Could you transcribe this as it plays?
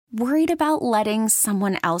Worried about letting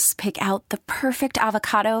someone else pick out the perfect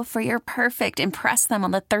avocado for your perfect impress them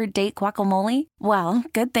on the third date guacamole? Well,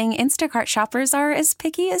 good thing Instacart shoppers are as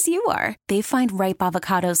picky as you are. They find ripe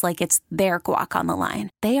avocados like it's their guac on the line.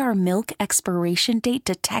 They are milk expiration date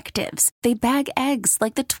detectives. They bag eggs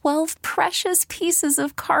like the 12 precious pieces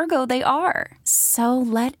of cargo they are. So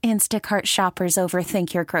let Instacart shoppers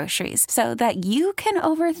overthink your groceries so that you can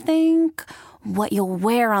overthink what you'll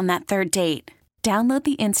wear on that third date. Download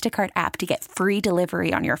the Instacart app to get free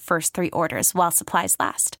delivery on your first 3 orders while supplies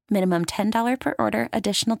last. Minimum $10 per order.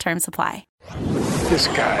 Additional terms apply. This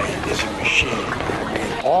guy is a machine. I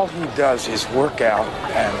mean, all he does is work out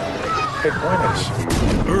and pick winners.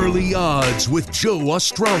 Early odds with Joe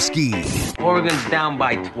Ostrowski. Oregon's down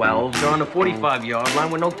by 12. They're on the 45-yard line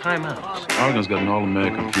with no timeouts. Oregon's got an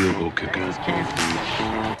All-American field goal kicker.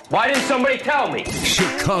 Why didn't somebody tell me?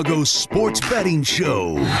 Chicago's sports betting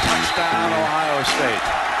show. Touchdown, Ohio State.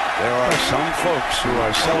 There are some folks who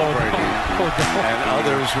are celebrating and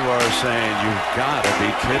others who are saying, you've got to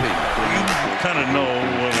be kidding. You kind of know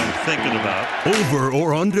what I'm thinking about. Over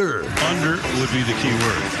or under? Under would be the key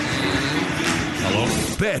word. Hello?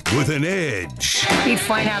 Bet with an edge. He'd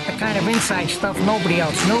find out the kind of inside stuff nobody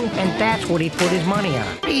else knew, and that's what he'd put his money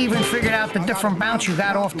on. He even figured out the different bounce you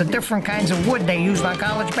got off the different kinds of wood they used on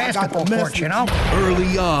college basketball courts, you know?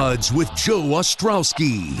 Early odds with Joe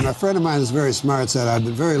Ostrowski. And a friend of mine is very smart, said, I've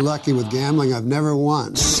been very lucky with gambling. I've never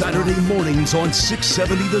won. Saturday mornings on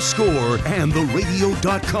 670 The Score and the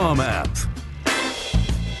Radio.com app.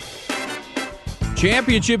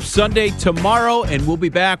 Championship Sunday tomorrow, and we'll be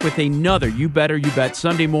back with another You Better You Bet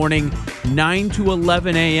Sunday morning, 9 to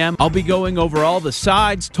 11 a.m. I'll be going over all the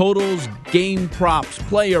sides, totals, game props,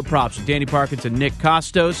 player props with Danny Parkins and Nick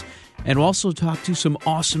Costos, and we'll also talk to some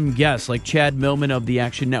awesome guests like Chad Millman of the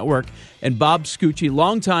Action Network and Bob Scucci,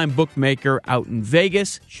 longtime bookmaker out in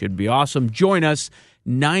Vegas. Should be awesome. Join us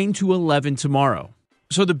 9 to 11 tomorrow.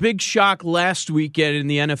 So the big shock last weekend in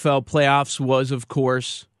the NFL playoffs was, of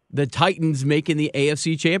course, the Titans making the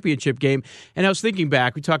AFC Championship game. And I was thinking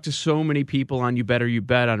back, we talked to so many people on You Better You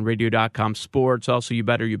Bet on Radio.com Sports, also You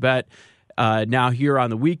Better You Bet, now here on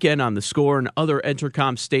the weekend on The Score and other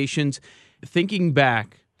Entercom stations. Thinking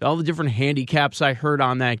back to all the different handicaps I heard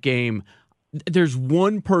on that game, there's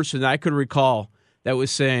one person that I could recall that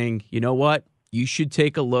was saying, you know what? You should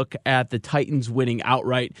take a look at the Titans winning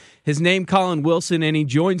outright. His name, Colin Wilson, and he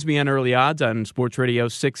joins me on Early Odds on Sports Radio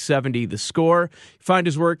 670 The Score. Find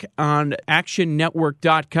his work on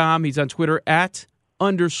actionnetwork.com. He's on Twitter at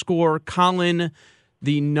 _Colin,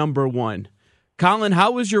 the number 1. Colin,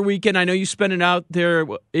 how was your weekend? I know you spent it out there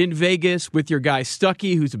in Vegas with your guy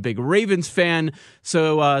Stuckey, who's a big Ravens fan.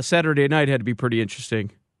 So Saturday night had to be pretty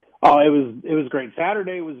interesting. Oh, it was great.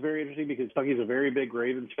 Saturday was very interesting because Stuckey's a very big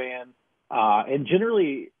Ravens fan. And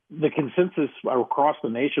generally, the consensus across the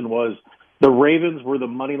nation was the Ravens were the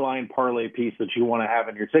money line parlay piece that you want to have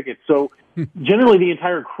in your ticket. So generally, the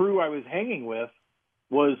entire crew I was hanging with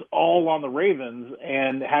was all on the Ravens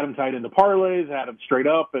and had them tied into parlays, had them straight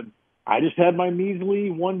up. And I just had my measly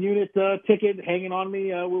one-unit ticket hanging on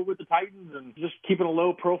me with the Titans and just keeping a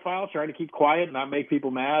low profile, trying to keep quiet and not make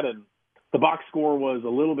people mad. And the box score was a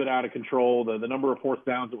little bit out of control. The number of fourth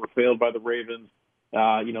downs that were failed by the Ravens,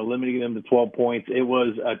 limiting them to 12 points. It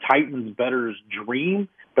was a Titans bettor's dream,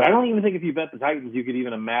 but I don't even think if you bet the Titans, you could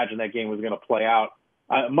even imagine that game was going to play out,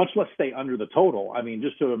 much less stay under the total. I mean,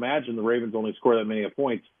 just to imagine the Ravens only score that many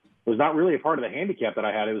points was not really a part of the handicap that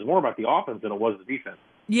I had. It was more about the offense than it was the defense.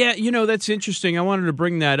 Yeah, that's interesting. I wanted to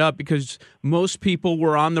bring that up because most people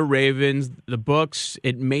were on the Ravens, the books.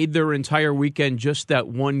 It made their entire weekend just that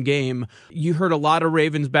one game. You heard a lot of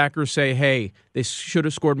Ravens backers say, hey, they should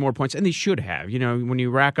have scored more points, and they should have. When you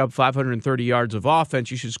rack up 530 yards of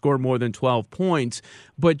offense, you should score more than 12 points.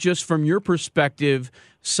 But just from your perspective,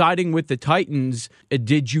 siding with the Titans,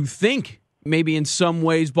 did you think maybe in some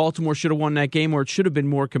ways Baltimore should have won that game or it should have been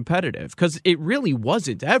more competitive? Because it really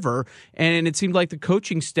wasn't ever, and it seemed like the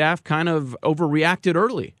coaching staff kind of overreacted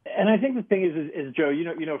early. And I think the thing is Joe,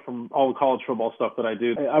 from all the college football stuff that I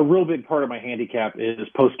do, a real big part of my handicap is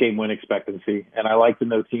post-game win expectancy. And I like to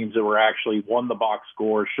know teams that were actually won the box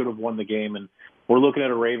score, should have won the game. And we're looking at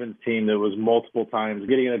a Ravens team that was multiple times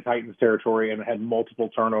getting into Titans territory and had multiple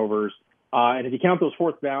turnovers. And if you count those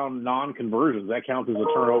fourth down non-conversions, that counts as a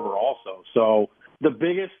turnover also. So the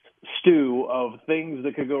biggest stew of things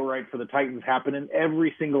that could go right for the Titans happened in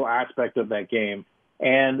every single aspect of that game.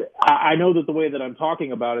 And I know that the way that I'm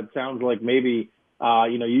talking about it sounds like maybe,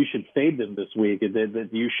 you should fade them this week, that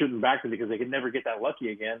you shouldn't back them because they could never get that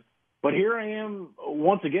lucky again. But here I am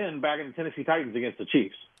once again back in the Tennessee Titans against the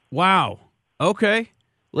Chiefs. Wow. Okay.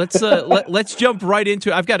 Let's jump right into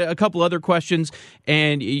it. I've got a couple other questions,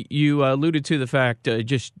 and you alluded to the fact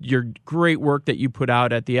just your great work that you put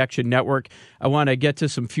out at the Action Network. I want to get to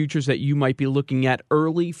some futures that you might be looking at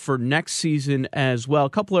early for next season as well. A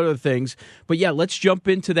couple other things, but yeah, let's jump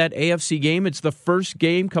into that AFC game. It's the first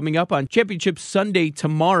game coming up on Championship Sunday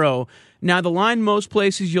tomorrow. Now, the line, most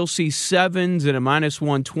places you'll see 7s and a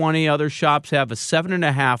 -120. Other shops have a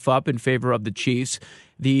 7.5 up in favor of the Chiefs.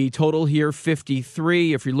 The total here,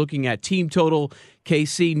 53. If you're looking at team total,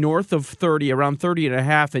 KC north of 30, around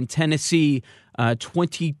 30.5, and Tennessee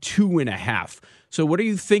 22.5. So what are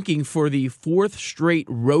you thinking for the fourth straight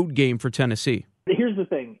road game for Tennessee? Here's the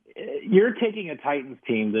thing. You're taking a Titans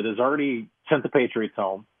team that has already sent the Patriots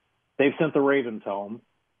home. They've sent the Ravens home.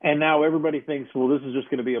 And now everybody thinks, well, this is just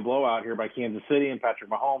going to be a blowout here by Kansas City and Patrick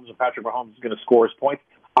Mahomes is going to score his points.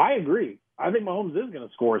 I agree. I think Mahomes is going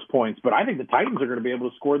to score his points, but I think the Titans are going to be able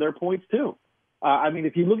to score their points too.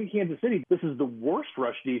 If you look at Kansas City, this is the worst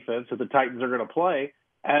rush defense that the Titans are going to play,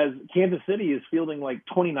 as Kansas City is fielding like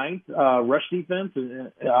 29th rush defense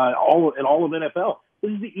in all of NFL.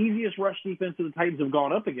 This is the easiest rush defense that the Titans have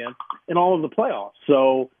gone up against in all of the playoffs.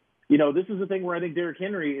 So, this is the thing where I think Derrick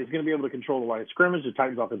Henry is going to be able to control the line of scrimmage. The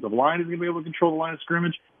Titans' offensive line is going to be able to control the line of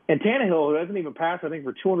scrimmage. And Tannehill, who hasn't even passed, I think,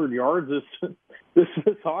 for 200 yards this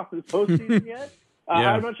postseason yet,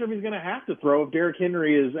 I'm not sure if he's going to have to throw if Derrick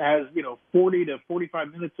Henry has 40 to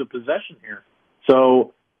 45 minutes of possession here.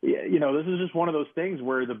 So, this is just one of those things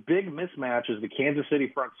where the big mismatch is the Kansas City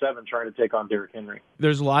front seven trying to take on Derrick Henry.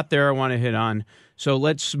 There's a lot there I want to hit on. So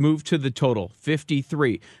let's move to the total,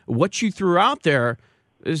 53. What you threw out there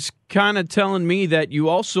is kind of telling me that you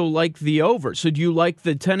also like the over. So do you like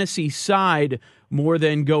the Tennessee side more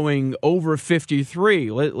than going over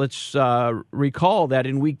 53? Let's recall that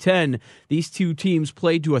in Week 10, these two teams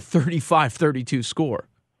played to a 35-32 score.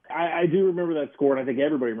 I do remember that score, and I think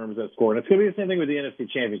everybody remembers that score. And it's going to be the same thing with the NFC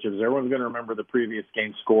Championships. Everyone's going to remember the previous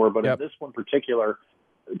game score, but in this one particular,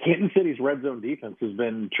 Kansas City's red zone defense has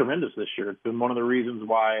been tremendous this year. It's been one of the reasons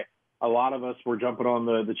why a lot of us were jumping on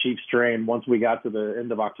the Chiefs train. Once we got to the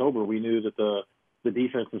end of October, we knew that the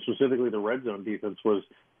defense, and specifically the red zone defense, was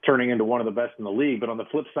turning into one of the best in the league. But on the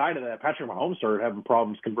flip side of that, Patrick Mahomes started having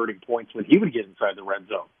problems converting points when he would get inside the red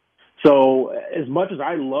zone. So as much as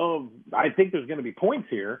I think there's going to be points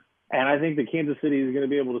here, and I think that Kansas City is going to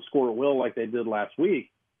be able to score at will like they did last week,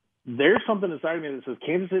 there's something inside of me that says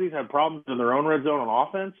Kansas City's had problems in their own red zone on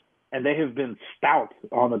offense, and they have been stout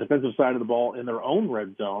on the defensive side of the ball in their own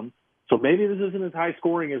red zone. So maybe this isn't as high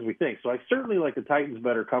scoring as we think. So I certainly like the Titans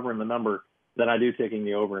better covering the number than I do taking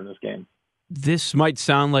the over in this game. This might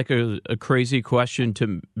sound like a crazy question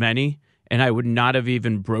to many, and I would not have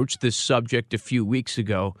even broached this subject a few weeks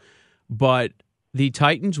ago, but the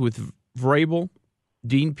Titans with Vrabel,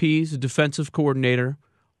 Dean Pease, the defensive coordinator,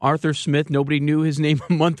 Arthur Smith, nobody knew his name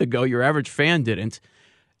a month ago. Your average fan didn't.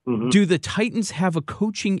 Mm-hmm. Do the Titans have a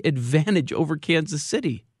coaching advantage over Kansas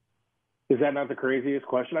City? Is that not the craziest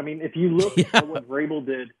question? I mean, if you look at what Vrabel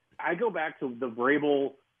did, I go back to the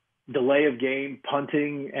Vrabel delay of game,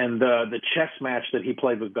 punting, and the chess match that he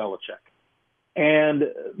played with Belichick. And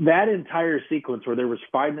that entire sequence where there was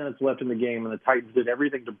 5 minutes left in the game and the Titans did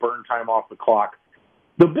everything to burn time off the clock.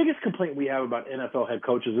 The biggest complaint we have about NFL head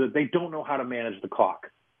coaches is that they don't know how to manage the clock.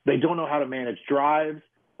 They don't know how to manage drives.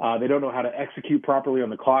 They don't know how to execute properly on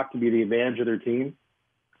the clock to be the advantage of their team.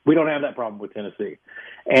 We don't have that problem with Tennessee.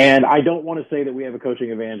 And I don't want to say that we have a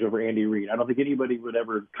coaching advantage over Andy Reid. I don't think anybody would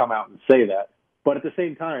ever come out and say that. But at the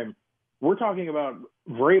same time, we're talking about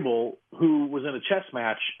Vrabel, who was in a chess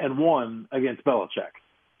match and won against Belichick.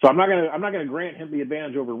 So I'm not going to grant him the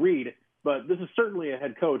advantage over Reid, but this is certainly a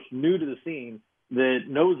head coach new to the scene that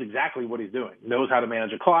knows exactly what he's doing, knows how to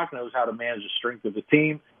manage a clock, knows how to manage the strength of the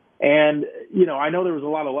team. And, I know there was a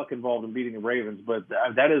lot of luck involved in beating the Ravens, but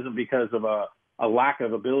that isn't because of a lack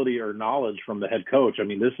of ability or knowledge from the head coach. I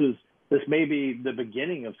mean, this may be the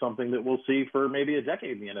beginning of something that we'll see for maybe a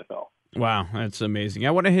decade in the NFL. Wow, that's amazing.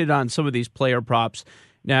 I want to hit on some of these player props.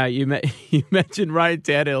 Now, you mentioned Ryan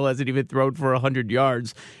Tannehill hasn't even thrown for 100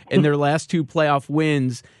 yards in their last 2 playoff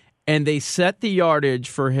wins, and they set the yardage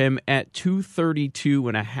for him at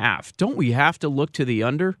 232.5. Don't we have to look to the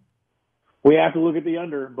under? We have to look at the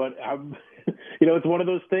under, but it's one of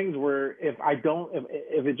those things where if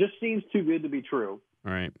it just seems too good to be true,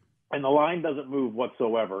 all right, and the line doesn't move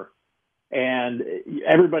whatsoever, and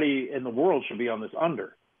everybody in the world should be on this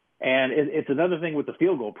under. And it's another thing with the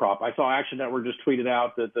field goal prop. I saw Action Network just tweeted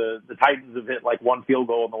out that the Titans have hit like 1 field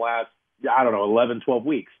goal in the last, 11, 12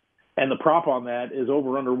 weeks. And the prop on that is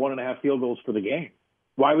over under 1.5 field goals for the game.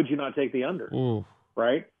 Why would you not take the under? Ooh.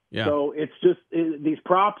 Right? Yeah. So it's just these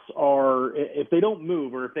props are, if they don't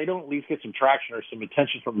move or if they don't at least get some traction or some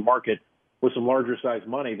attention from the market with some larger size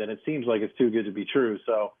money, then it seems like it's too good to be true.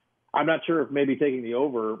 So I'm not sure if maybe taking the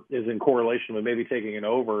over is in correlation with maybe taking an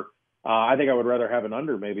over. I think I would rather have an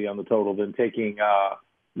under maybe on the total than taking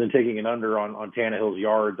an under on Tannehill's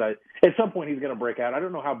yards. At some point he's going to break out. I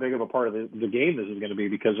don't know how big of a part of the game this is going to be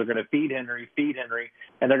because they're going to feed Henry,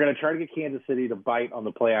 and they're going to try to get Kansas City to bite on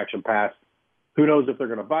the play action pass. Who knows if they're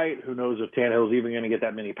going to bite? Who knows if Tannehill's even going to get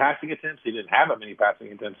that many passing attempts? He didn't have that many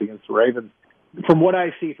passing attempts against the Ravens. From what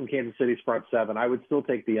I see from Kansas City's front seven, I would still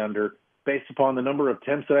take the under based upon the number of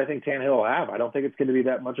attempts that I think Tannehill will have. I don't think it's going to be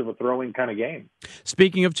that much of a throwing kind of game.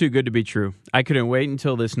 Speaking of too good to be true, I couldn't wait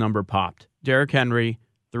until this number popped. Derrick Henry,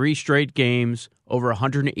 3 straight games, over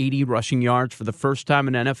 180 rushing yards for the first time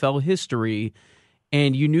in NFL history.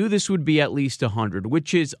 And you knew this would be at least 100,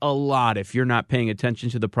 which is a lot if you're not paying attention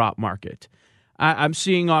to the prop market. I'm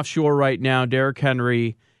seeing offshore right now Derrick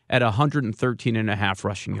Henry at 113.5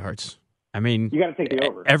 rushing yards. I mean, you got to take the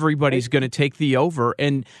over. Everybody's going to take the over,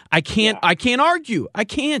 and I can't argue. I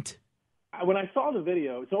can't. When I saw the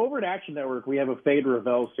video, so over at Action Network, we have a Fade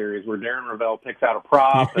Ravel series where Darren Ravel picks out a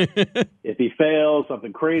prop. And if he fails,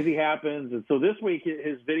 something crazy happens. And so this week,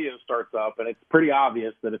 his video starts up, and it's pretty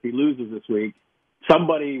obvious that if he loses this week,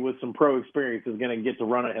 somebody with some pro experience is going to get to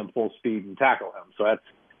run at him full speed and tackle him. So that's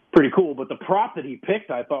pretty cool. But the prop that he picked,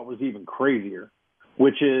 I thought, was even crazier,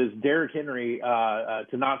 which is Derrick Henry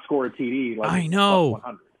to not score a TD. Like I know.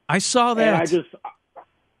 100. I saw that. And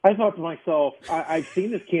I thought to myself, I've seen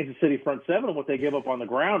this Kansas City front seven and what they give up on the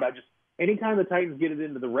ground. Anytime the Titans get it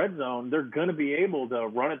into the red zone, they're going to be able to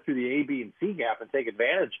run it through the A, B, and C gap and take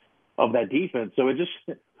advantage of that defense. So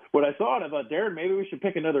when I saw it, I thought, Darren, maybe we should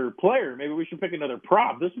pick another player. Maybe we should pick another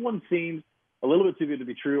prop. This one seems a little bit too good to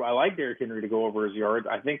be true. I like Derrick Henry to go over his yards.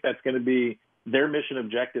 I think that's going to be their mission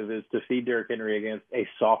objective is to feed Derrick Henry against a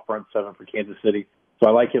soft front seven for Kansas City. So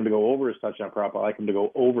I like him to go over his touchdown prop. I like him to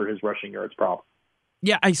go over his rushing yards prop.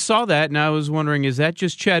 Yeah, I saw that, and I was wondering, is that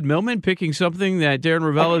just Chad Millman picking something that Darren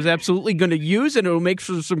Ravel is absolutely going to use, and it will make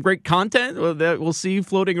for some great content that we'll see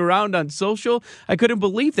floating around on social? I couldn't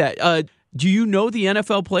believe that. Do you know the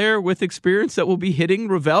NFL player with experience that will be hitting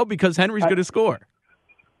Ravel because Henry's going to score?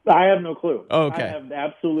 I have no clue. Okay. I have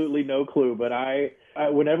absolutely no clue, but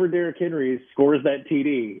whenever Derrick Henry scores that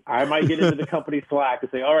TD, I might get into the company Slack and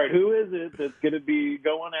say, all right, who is it that's going to be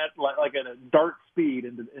going at like a dart speed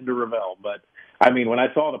into Ravel? But, I mean, when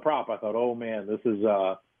I saw the prop, I thought, oh, man, this one's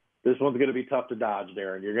going to be tough to dodge,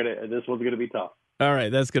 Darren. This one's going to be tough. All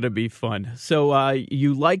right, that's going to be fun. So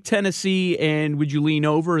you like Tennessee, and would you lean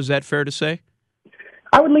over? Is that fair to say?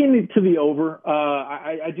 I would lean to the over.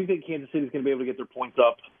 I do think Kansas City is going to be able to get their points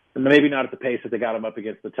up, and maybe not at the pace that they got them up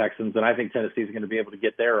against the Texans. And I think Tennessee is going to be able to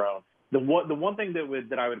get their own. The one thing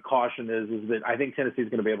that I would caution is that I think Tennessee is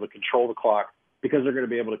going to be able to control the clock because they're going to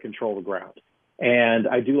be able to control the ground. And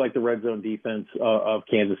I do like the red zone defense of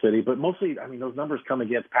Kansas City, but mostly, I mean, those numbers come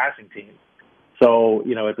against passing teams. So,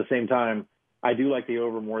 at the same time, I do like the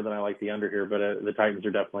over more than I like the under here, but the Titans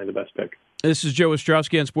are definitely the best pick. This is Joe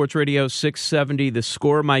Ostrowski on Sports Radio 670 The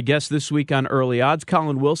Score. My guest this week on Early Odds,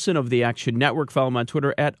 Colin Wilson of the Action Network. Follow him on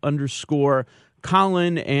Twitter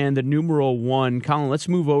 @_Colin and the numeral 1. Colin, let's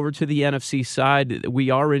move over to the NFC side. We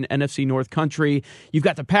are in NFC North country. You've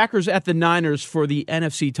got the Packers at the Niners for the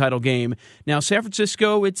NFC title game. Now, San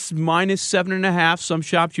Francisco, it's -7.5. Some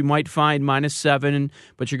shops you might find -7,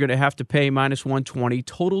 but you're going to have to pay -120.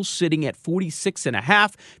 Total sitting at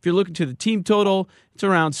 46.5. If you're looking to the team total, it's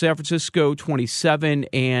around San Francisco 27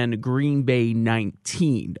 and Green Bay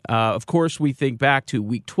 19. Of course, we think back to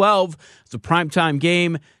Week 12. It's a primetime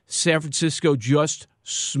game. San Francisco just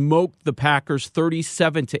smoked the Packers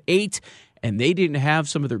 37-8, and they didn't have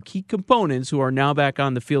some of their key components who are now back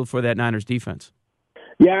on the field for that Niners defense.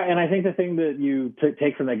 Yeah, and I think the thing that you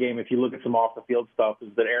take from that game, if you look at some off-the-field stuff, is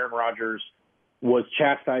that Aaron Rodgers was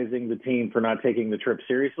chastising the team for not taking the trip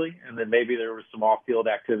seriously, and then maybe there was some off-field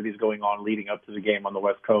activities going on leading up to the game on the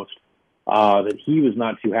West Coast that he was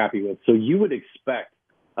not too happy with. So you would expect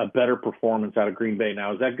a better performance out of Green Bay.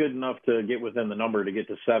 Now, is that good enough to get within the number to get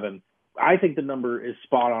to 7? I think the number is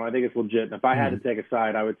spot on. I think it's legit. And if I had to take a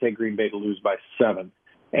side, I would take Green Bay to lose by 7.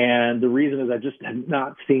 And the reason is I just have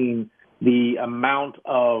not seen the amount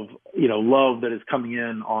of, love that is coming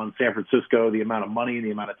in on San Francisco, the amount of money and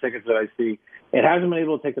the amount of tickets that I see. It hasn't been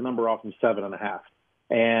able to take the number off from 7.5.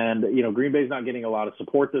 And, Green Bay's not getting a lot of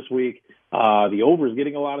support this week. The over is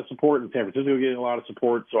getting a lot of support, and San Francisco is getting a lot of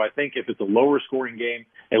support. So I think if it's a lower scoring game,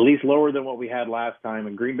 at least lower than what we had last time,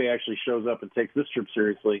 and Green Bay actually shows up and takes this trip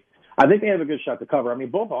seriously, I think they have a good shot to cover. I mean,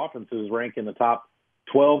 both offenses rank in the top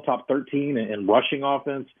 12, top 13 in rushing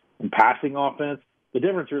offense. and passing offense. The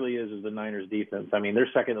difference really is the Niners defense. I mean, they're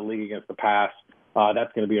second in the league against the pass.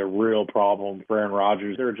 That's going to be a real problem for Aaron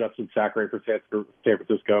Rodgers. Their adjusted sack rate for San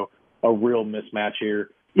Francisco, a real mismatch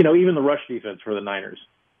here. Even the rush defense for the Niners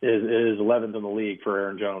is 11th in the league for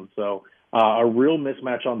Aaron Jones. So a real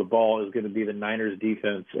mismatch on the ball is going to be the Niners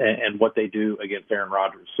defense and what they do against Aaron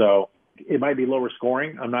Rodgers. So it might be lower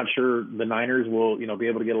scoring. I'm not sure the Niners will, be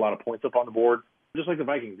able to get a lot of points up on the board. Just like the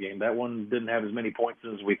Vikings game, that one didn't have as many points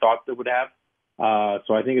as we thought it would have.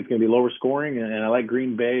 So I think it's going to be lower scoring, and I like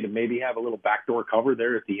Green Bay to maybe have a little backdoor cover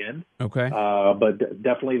there at the end. Okay. But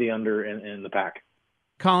definitely the under in the pack.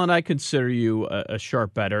 Colin, I consider you a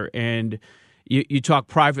sharp bettor, and you talk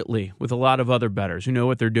privately with a lot of other bettors who know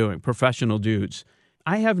what they're doing, professional dudes.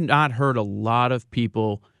 I have not heard a lot of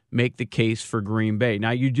people make the case for Green Bay.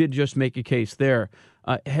 Now, you did just make a case there.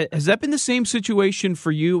 Has that been the same situation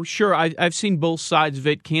for you? Sure, I've seen both sides of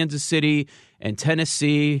it, Kansas City and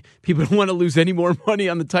Tennessee. People don't want to lose any more money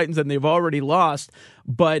on the Titans than they've already lost.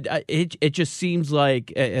 But it just seems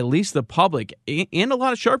like at least the public and a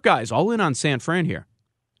lot of sharp guys all in on San Fran here.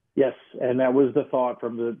 Yes, and that was the thought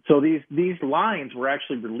from the – so these lines were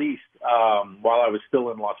actually released while I was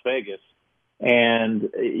still in Las Vegas. And,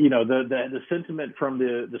 the sentiment from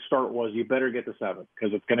the start was you better get the 7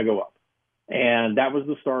 because it's going to go up. And that was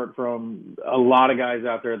the start from a lot of guys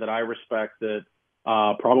out there that I respect that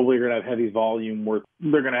probably are going to have heavy volume.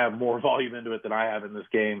 They're going to have more volume into it than I have in this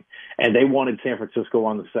game. And they wanted San Francisco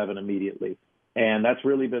on the 7 immediately. And that's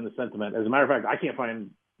really been the sentiment. As a matter of fact, I can't find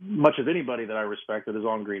much of anybody that I respect that is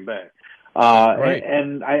on Green Bay. Right.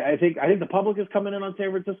 And I think the public is coming in on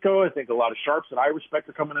San Francisco. I think a lot of sharps that I respect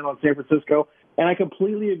are coming in on San Francisco. And I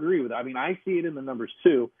completely agree with it. I mean, I see it in the numbers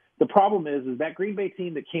too. The problem is that Green Bay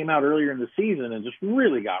team that came out earlier in the season and just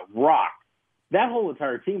really got rocked. That whole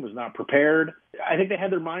entire team was not prepared. I think they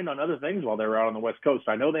had their mind on other things while they were out on the West Coast.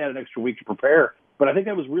 I know they had an extra week to prepare, but I think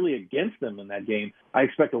that was really against them in that game. I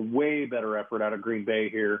expect a way better effort out of Green Bay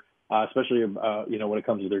here, especially when it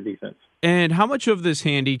comes to their defense. And how much of this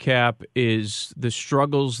handicap is the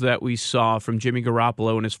struggles that we saw from Jimmy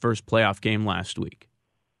Garoppolo in his first playoff game last week?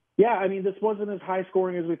 Yeah, I mean, this wasn't as high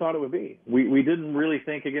scoring as we thought it would be. We didn't really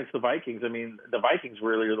think against the Vikings. I mean, the Vikings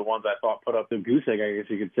really are the ones I thought put up the goose egg, I guess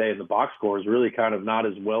you could say, in the box scores, really kind of not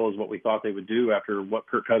as well as what we thought they would do after what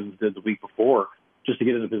Kirk Cousins did the week before, just to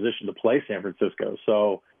get in a position to play San Francisco.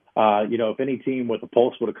 So, if any team with a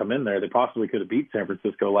pulse would have come in there, they possibly could have beat San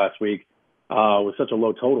Francisco last week with such a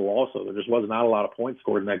low total also. There just was not a lot of points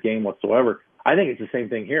scored in that game whatsoever. I think it's the same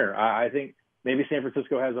thing here. I think maybe San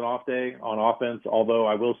Francisco has an off day on offense, although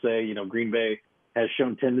I will say, Green Bay has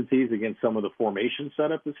shown tendencies against some of the formation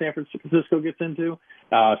setup that San Francisco gets into,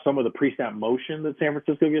 some of the pre-snap motion that San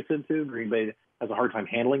Francisco gets into. Green Bay has a hard time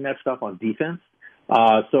handling that stuff on defense.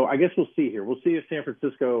 So I guess we'll see here. We'll see if San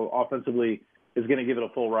Francisco offensively is going to give it a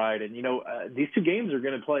full ride. And, these two games are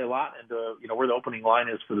going to play a lot into, where the opening line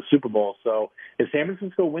is for the Super Bowl. So if San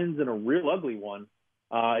Francisco wins in a real ugly one,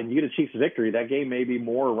 and you get a Chiefs victory, that game may be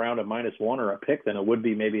more around a -1 or a pick than it would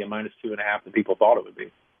be maybe a -2.5 that people thought it would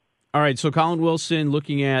be. All right, so Colin Wilson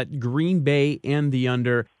looking at Green Bay and the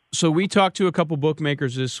under. So we talked to a couple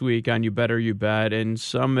bookmakers this week on You Bet or You Bet, and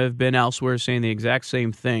some have been elsewhere saying the exact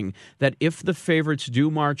same thing, that if the favorites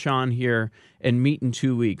do march on here and meet in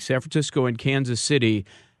 2 weeks, San Francisco and Kansas City,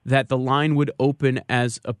 that the line would open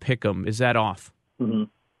as a pick'em. Is that off? Mm-hmm.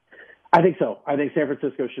 I think so. I think San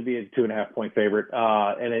Francisco should be a 2.5-point favorite,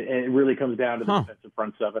 and it really comes down to the defensive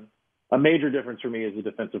front seven. A major difference for me is the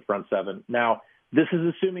defensive front seven. Now, this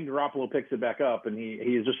is assuming Garoppolo picks it back up, and he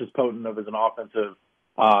is just as potent as an offensive,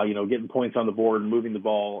 getting points on the board and moving the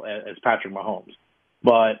ball as Patrick Mahomes.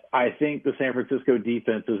 But I think the San Francisco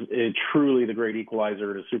defense is truly the great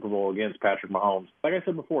equalizer in a Super Bowl against Patrick Mahomes. Like I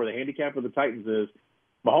said before, the handicap of the Titans is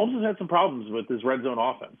Mahomes has had some problems with his red zone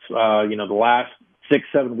offense. The last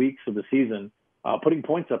 6-7 weeks of the season, putting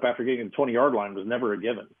points up after getting the 20-yard line was never a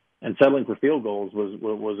given. And settling for field goals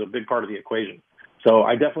was a big part of the equation. So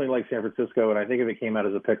I definitely like San Francisco, and I think if it came out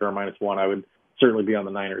as a pick or a -1, I would certainly be on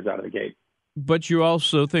the Niners out of the gate. But you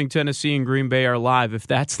also think Tennessee and Green Bay are live. If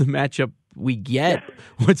that's the matchup we get,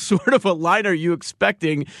 what sort of a line are you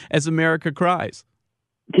expecting as America cries?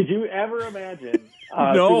 Could you ever imagine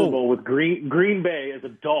no. Super Bowl with Green Bay as a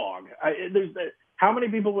dog? How many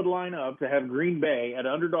people would line up to have Green Bay at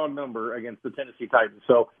an underdog number against the Tennessee Titans?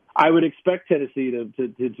 So I would expect Tennessee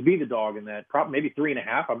to be the dog in that, maybe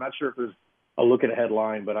 3.5. I'm not sure if there's a look-ahead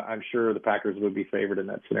line, but I'm sure the Packers would be favored in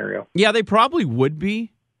that scenario. Yeah, they probably would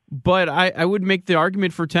be, but I would make the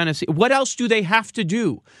argument for Tennessee. What else do they have to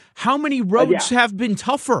do? How many roads have been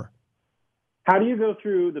tougher? How do you go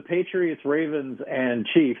through the Patriots, Ravens, and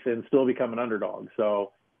Chiefs and still become an underdog?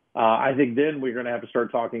 So I think then we're going to have to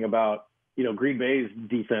start talking about, Green Bay's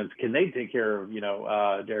defense. Can they take care of,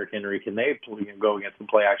 Derrick Henry? Can they go against the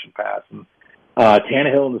play action pass? And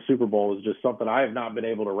Tannehill in the Super Bowl is just something I have not been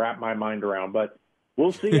able to wrap my mind around. But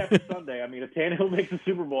we'll see after Sunday. I mean, if Tannehill makes the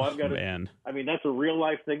Super Bowl, that's a real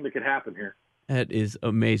life thing that could happen here. That is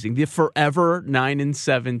amazing. The forever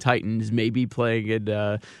 9-7 Titans may be playing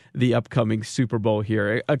in the upcoming Super Bowl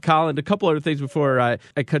here. Colin, a couple other things before I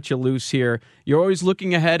cut you loose here. You're always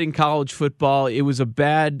looking ahead in college football. It was a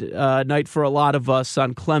bad night for a lot of us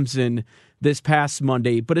on Clemson this past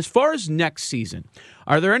Monday. But as far as next season,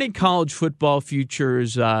 are there any college football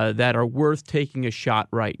futures that are worth taking a shot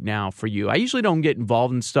right now for you? I usually don't get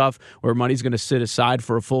involved in stuff where money's going to sit aside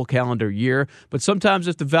for a full calendar year, but sometimes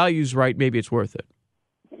if the value's right, maybe it's worth it.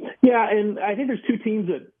 Yeah, and I think there's two teams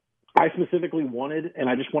that I specifically wanted, and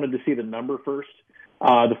I just wanted to see the number first.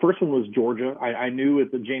 The first one was Georgia. I knew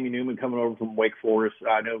with the Jamie Newman coming over from Wake Forest,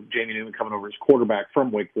 I know Jamie Newman coming over as quarterback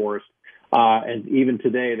from Wake Forest. And even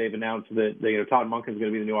today, they've announced that Todd Monken's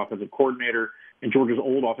going to be the new offensive coordinator, and Georgia's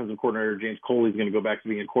old offensive coordinator, James Coley, is going to go back to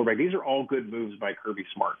being a quarterback. These are all good moves by Kirby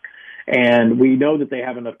Smart. And we know that they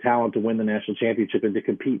have enough talent to win the national championship and to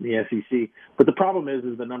compete in the SEC. But the problem is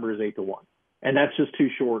the number is 8-1. And that's just too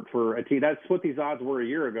short for a team. That's what these odds were a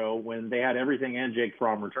year ago when they had everything and Jake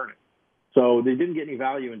Fromm returning. So they didn't get any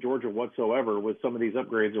value in Georgia whatsoever with some of these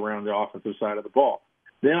upgrades around the offensive side of the ball.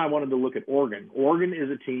 Then I wanted to look at Oregon. Oregon is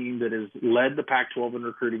a team that has led the Pac-12 in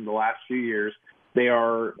recruiting the last few years. They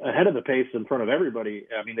are ahead of the pace in front of everybody.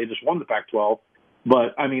 I mean, they just won the Pac-12.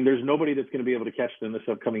 But, I mean, there's nobody that's going to be able to catch them this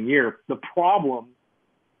upcoming year. The problem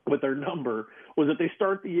with their number was that they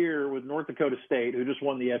start the year with North Dakota State, who just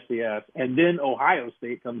won the FCS, and then Ohio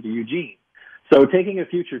State comes to Eugene. So taking a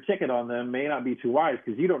future ticket on them may not be too wise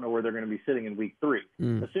because you don't know where they're going to be sitting in week 3.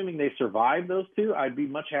 Assuming they survive those two, I'd be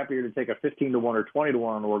much happier to take a 15-1 or 20-1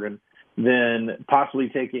 on Oregon than possibly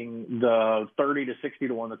taking the 30 to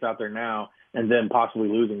 60-1 that's out there now and then possibly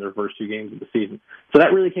losing their first 2 games of the season. So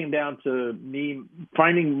that really came down to me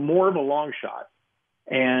finding more of a long shot.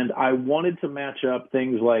 And I wanted to match up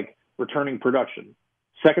things like returning production,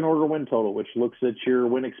 second order win total, which looks at your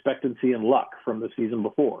win expectancy and luck from the season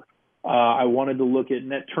before. I wanted to look at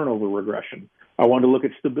net turnover regression. I wanted to look at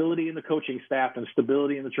stability in the coaching staff and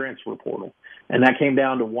stability in the transfer portal. And that came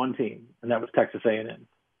down to one team, and that was Texas A&M.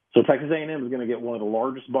 So Texas A&M is going to get one of the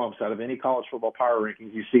largest bumps out of any college football power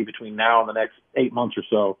rankings you see between now and the next 8 months or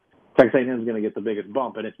so. Texas A&M is going to get the biggest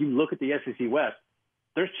bump. And if you look at the SEC West,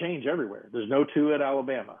 there's change everywhere. There's no Tua at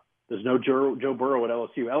Alabama. There's no Joe Burrow at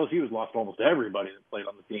LSU. LSU has lost almost everybody that played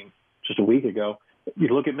on the team just a week ago. You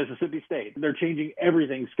look at Mississippi State. They're changing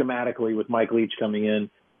everything schematically with Mike Leach coming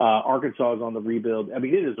in. Arkansas is on the rebuild. I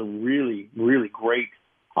mean, it is a really, really great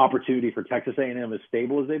opportunity for Texas A&M, as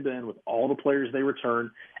stable as they've been with all the players they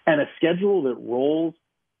return, and a schedule that rolls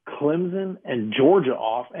Clemson and Georgia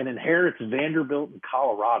off and inherits Vanderbilt and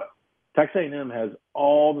Colorado. Texas A&M has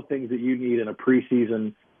all the things that you need in a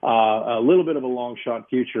preseason, a little bit of a long shot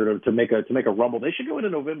future to make a rumble. They should go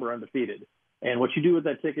into November undefeated. And what you do with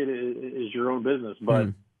that ticket is your own business. But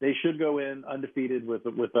they should go in undefeated with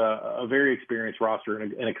a very experienced roster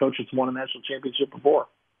and a coach that's won a national championship before.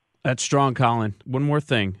 That's strong, Colin. One more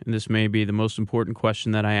thing, and this may be the most important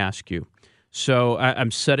question that I ask you. So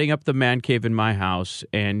I'm setting up the man cave in my house,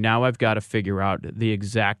 and now I've got to figure out the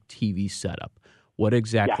exact TV setup. What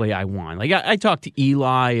exactly I want. Like I talked to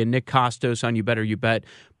Eli and Nick Costos on You Better You Bet,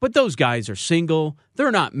 but those guys are single.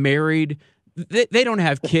 They're not married. They don't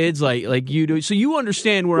have kids like you do. So you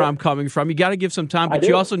understand where I'm coming from. You got to give some time, but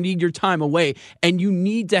you also need your time away. And you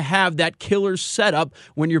need to have that killer setup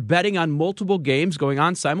when you're betting on multiple games going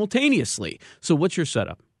on simultaneously. So what's your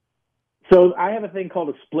setup? So I have a thing called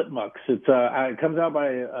a split mux. It comes out by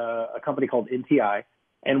a company called NTI.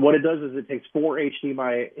 And what it does is it takes 4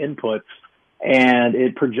 HDMI inputs and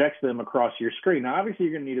it projects them across your screen. Now, obviously,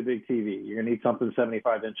 you're going to need a big TV. You're going to need something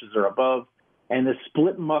 75 inches or above. And the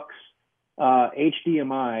split mux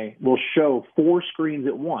HDMI will show 4 screens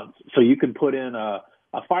at once. So you can put in a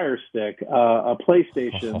Fire Stick, a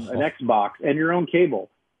PlayStation, an Xbox, and your own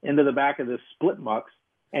cable into the back of this split mux,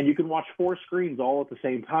 and you can watch 4 screens all at the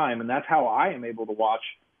same time. And that's how I am able to watch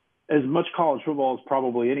as much college football as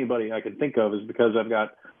probably anybody I can think of, is because I've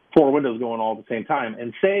got 4 windows going all at the same time.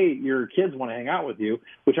 And say your kids want to hang out with you,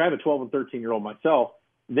 which I have a 12 and 13-year-old myself,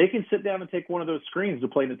 they can sit down and take one of those screens to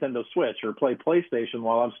play Nintendo Switch or play PlayStation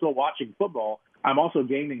while I'm still watching football. I'm also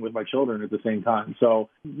gaming with my children at the same time. So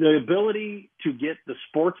the ability to get the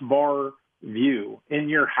sports bar view in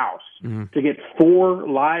your house, to get 4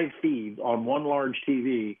 live feeds on one large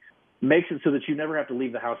TV, makes it so that you never have to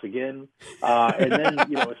leave the house again. And then,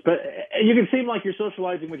 you can seem like you're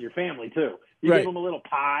socializing with your family too. You give them a little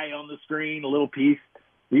pie on the screen, a little piece.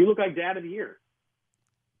 You look like Dad of the Year.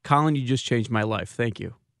 Colin, you just changed my life. Thank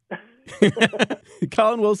you.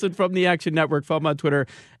 Colin Wilson from the Action Network. Follow him on Twitter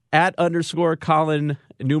 @_Colin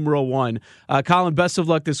 _1. Colin, best of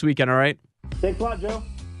luck this weekend, all right? Thanks a lot, Joe.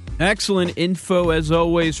 Excellent info, as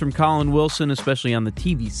always, from Colin Wilson, especially on the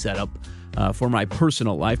TV setup for my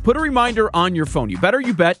personal life. Put a reminder on your phone. You better,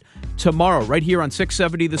 you bet, tomorrow, right here on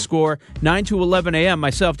 670 The Score, 9 to 11 a.m.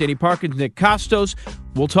 Myself, Danny Parkins, Nick Costos.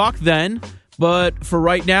 We'll talk then. But for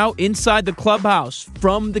right now, inside the clubhouse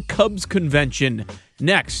from the Cubs convention.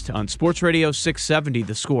 Next on Sports Radio 670,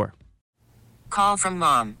 The Score. Call from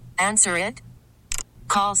mom. Answer it.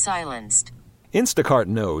 Call silenced. Instacart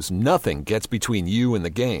knows nothing gets between you and the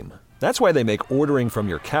game. That's why they make ordering from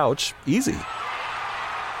your couch easy.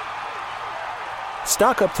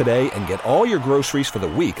 Stock up today and get all your groceries for the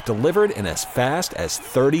week delivered in as fast as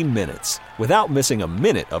 30 minutes without missing a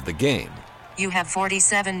minute of the game. You have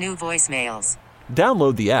 47 new voicemails.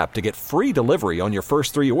 Download the app to get free delivery on your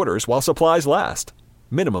first 3 orders while supplies last.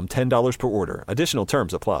 Minimum $10 per order. Additional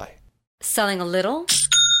terms apply. Selling a little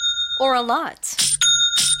or a lot?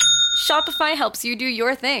 Shopify helps you do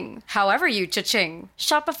your thing, however you cha-ching.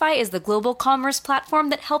 Shopify is the global commerce platform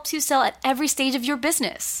that helps you sell at every stage of your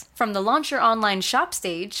business. From the launch your online shop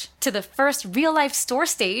stage, to the first real-life store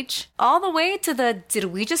stage, all the way to the did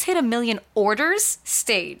we just hit 1 million orders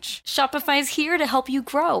stage. Shopify's here to help you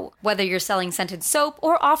grow. Whether you're selling scented soap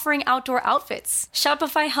or offering outdoor outfits,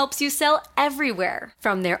 Shopify helps you sell everywhere.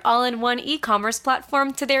 From their all-in-one e-commerce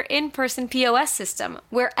platform to their in-person POS system,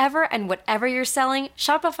 wherever and whatever you're selling,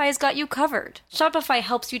 Shopify's got you covered. Shopify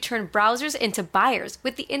helps you turn browsers into buyers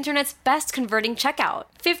with the internet's best converting checkout.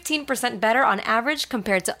 15% better on average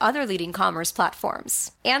compared to other leading commerce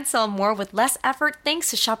platforms. And sell more with less effort thanks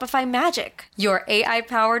to Shopify Magic, your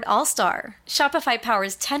AI-powered all-star. Shopify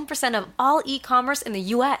powers 10% of all e-commerce in the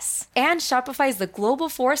U.S. And Shopify is the global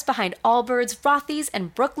force behind Allbirds, Rothy's,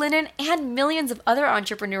 and Brooklinen, and millions of other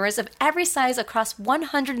entrepreneurs of every size across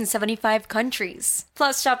 175 countries.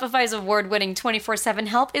 Plus, Shopify's award-winning 24/7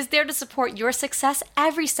 help is there to support your success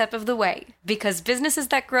every step of the way. Because businesses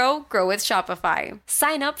that grow, grow with Shopify.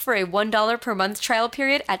 Sign up for a $1 per month trial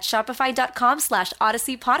period at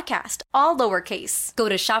shopify.com/Odyssey Podcast, all lowercase. Go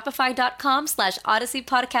to shopify.com/Odyssey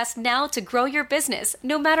Podcast now to grow your business,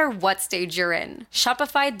 no matter what stage you're in.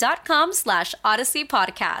 Shopify.com/Odyssey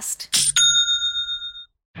Podcast.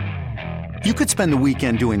 You could spend the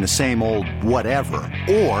weekend doing the same old whatever,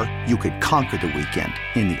 or you could conquer the weekend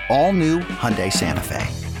in the all-new Hyundai Santa Fe.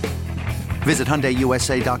 Visit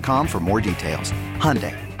HyundaiUSA.com for more details.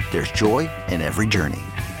 Hyundai, there's joy in every journey.